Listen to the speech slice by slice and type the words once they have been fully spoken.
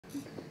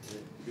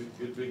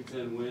Good Big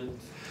Ten win.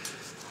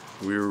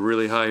 We were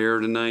really high air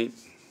tonight.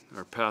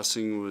 Our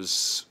passing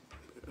was,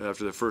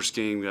 after the first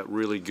game, got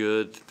really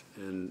good,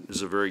 and it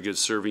was a very good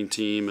serving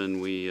team,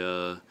 and we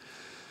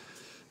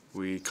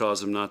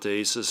caused them not to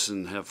ace us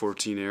and have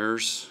 14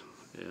 errors.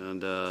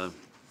 And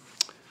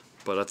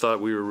but I thought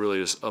we were really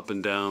just up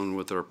and down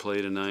with our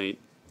play tonight.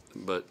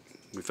 But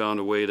we found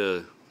a way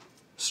to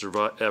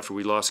survive. After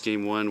we lost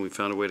game one, we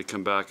found a way to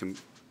come back and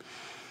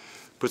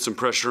put some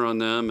pressure on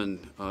them.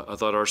 And I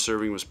thought our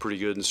serving was pretty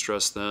good and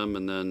stressed them.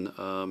 And then,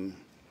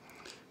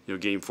 you know,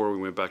 game four, we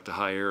went back to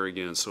high air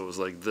again. So it was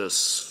like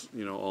this,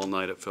 you know, all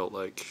night it felt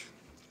like.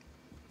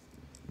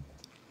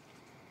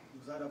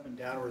 Was that up and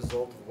down a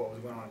result of what was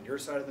going on your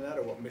side of the net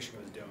or what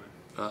Michigan was doing?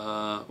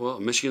 Well,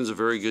 Michigan's a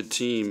very good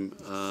team,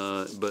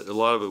 but a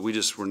lot of it, we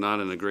just were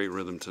not in a great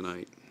rhythm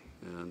tonight.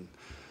 And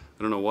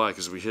I don't know why,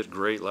 because we hit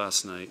great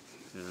last night,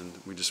 and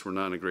we just were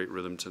not in a great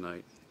rhythm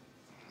tonight.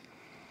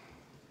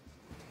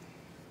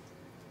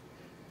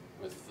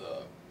 With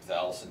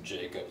Allison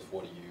Jacobs,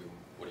 what do you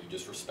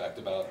just respect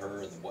about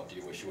her, and what do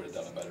you wish you would have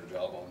done a better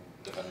job on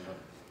defending her?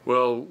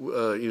 Well,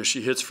 you know,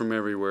 she hits from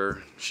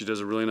everywhere. She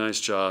does a really nice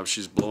job.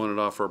 She's blowing it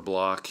off our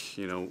block.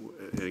 You know,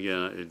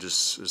 again, it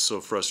just is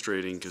so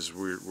frustrating because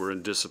we're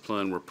in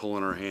discipline. We're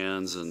pulling our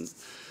hands, and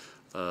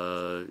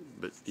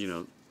but you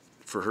know,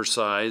 for her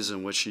size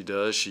and what she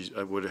does,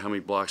 how many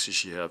blocks did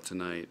she have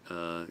tonight?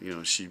 You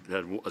know, she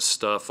had a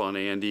stuff on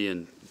Andy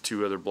and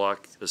 2 other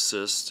block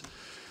assists.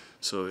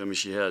 So I mean,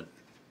 she had,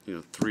 you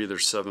know, 3 of their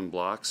 7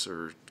 blocks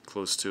or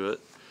close to it.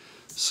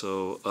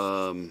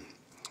 So.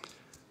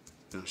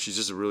 You know, she's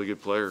just a really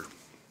good player.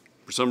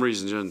 For some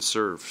reason, she doesn't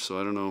serve, so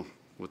I don't know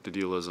what the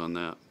deal is on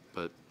that.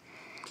 But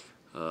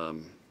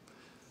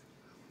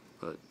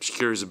she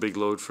carries a big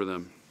load for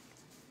them.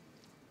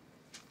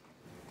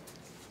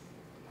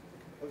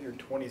 Of your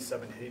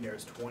 27 hitting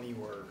errors, 20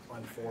 were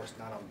unforced,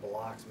 not on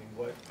blocks. I mean,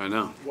 what? I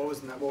know. What was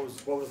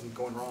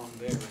going wrong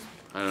there?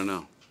 I don't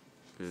know.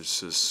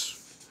 It's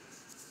just,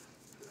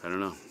 I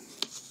don't know.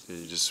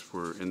 They just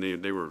were, and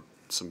they were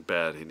some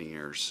bad hitting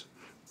errors.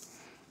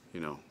 You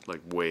know,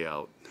 like way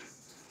out.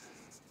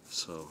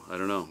 So I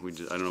don't know. I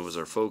don't know if it was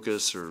our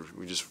focus or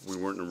we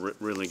weren't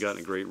really got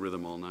in a great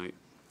rhythm all night.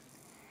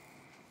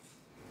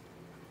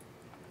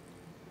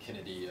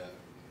 Kennedy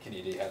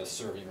had a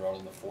serving run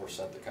in the 4th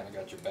set that kind of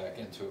got you back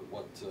into it.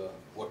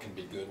 What can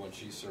be good when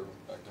she's serving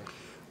back there?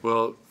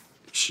 Well,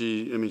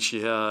 she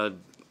had,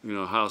 you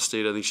know, Ohio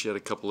State. I think she had a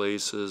couple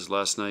aces.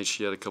 Last night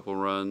she had a couple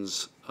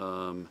runs,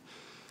 and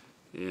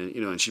you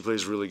know, and she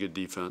plays really good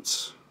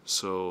defense.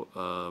 So.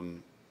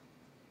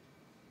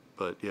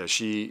 But yeah,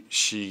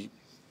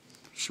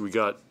 we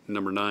got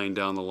number 9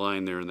 down the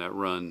line there in that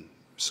run,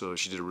 so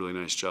she did a really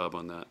nice job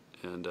on that.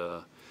 And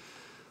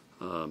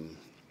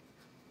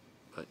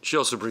but she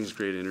also brings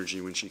great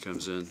energy when she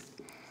comes in.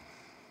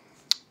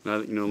 Now,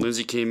 you know,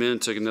 Lindsay came in,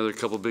 took another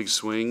couple big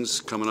swings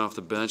coming off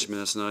the bench. I mean,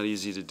 that's not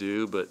easy to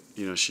do, but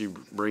you know, she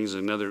brings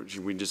another.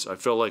 I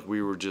felt like we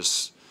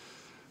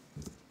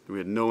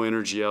had no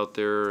energy out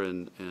there,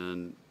 and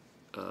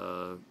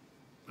I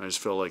just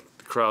felt like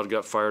the crowd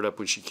got fired up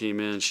when she came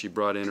in. She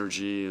brought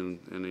energy, and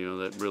you know,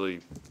 that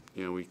really,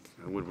 you know, we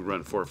would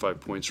run 4 or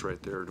 5 points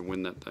right there to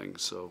win that thing.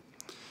 So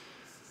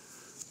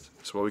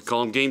that's why we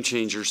call them game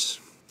changers.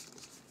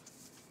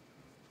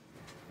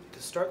 To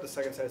start the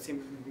second set, it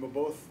seemed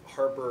both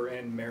Harper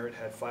and Merritt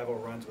had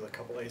 5-0 runs with a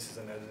couple aces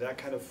in there. Did that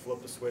kind of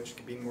flip the switch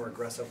to being more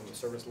aggressive on the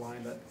service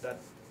line? That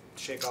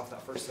shake off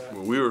that first set?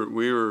 Well,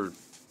 we were.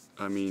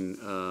 I mean,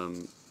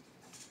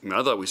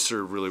 I thought we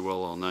served really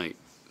well all night.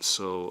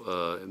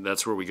 So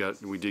that's where we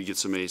did get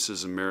some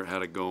aces, and Merritt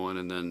had it going,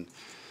 and then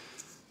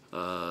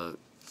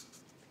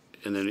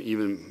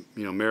even,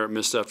 you know, Merritt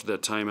missed after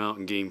that timeout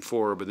in game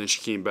 4, but then she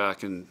came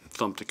back and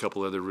thumped a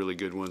couple other really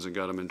good ones and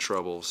got them in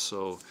trouble.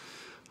 So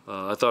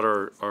I thought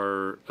our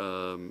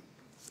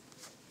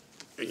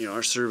you know,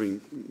 our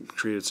serving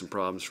created some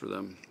problems for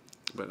them,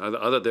 but I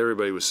thought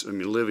everybody was. I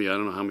mean, Olivia, I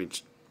don't know how many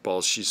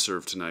balls she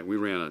served tonight. We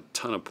ran a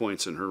ton of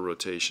points in her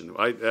rotation.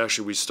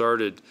 We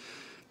started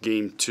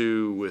game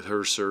 2 with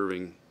her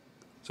serving.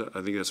 So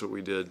I think that's what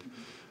we did,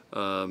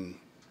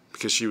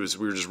 because we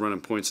were just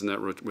running points in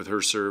that with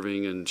her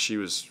serving, and she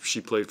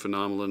played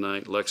phenomenal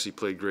tonight. Lexi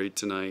played great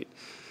tonight.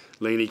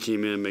 Laney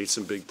came in, made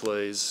some big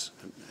plays,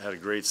 had a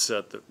great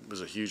set that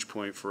was a huge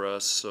point for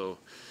us. So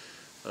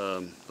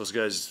those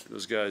guys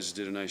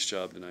did a nice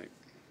job tonight.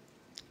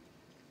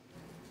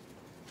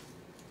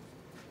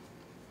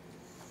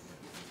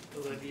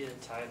 Olivia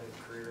tied her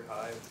career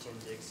high with 10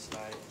 digs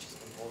tonight, and she's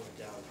been holding it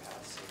down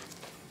passing.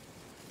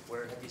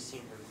 Where have you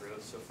seen her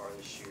growth so far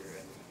this year,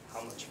 and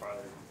how much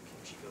farther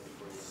can she go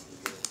before the end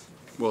of the year?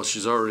 Well,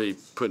 she's already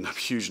putting up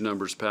huge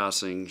numbers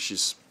passing.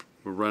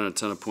 We're running a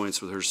ton of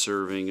points with her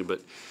serving,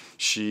 but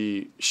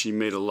she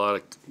made a lot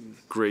of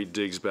great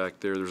digs back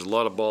there. There's a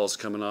lot of balls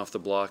coming off the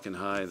block and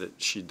high that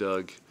she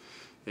dug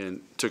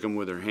and took them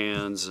with her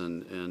hands,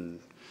 and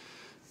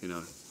you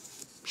know,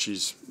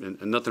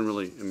 and nothing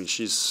really. I mean,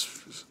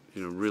 she's,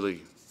 you know,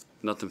 really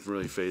nothing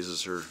really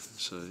phases her.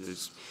 So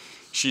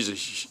she's a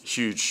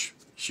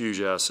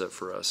huge asset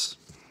for us.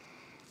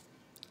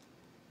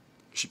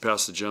 She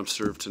passed the jump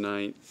serve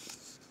tonight,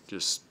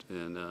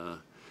 and like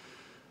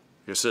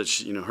I said,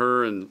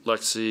 her and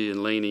Lexi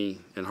and Laney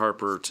and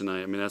Harper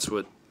tonight. I mean, that's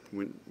what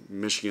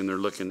Michigan, they're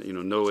looking.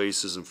 No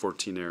aces and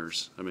 14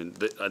 errors. I mean,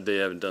 they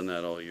haven't done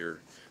that all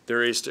year.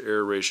 Their ace to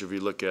error ratio, if you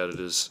look at it,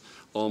 is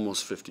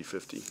almost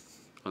 50-50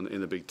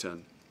 in the Big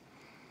Ten.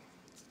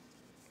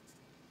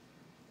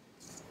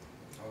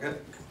 Okay.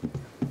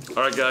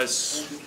 All right, guys.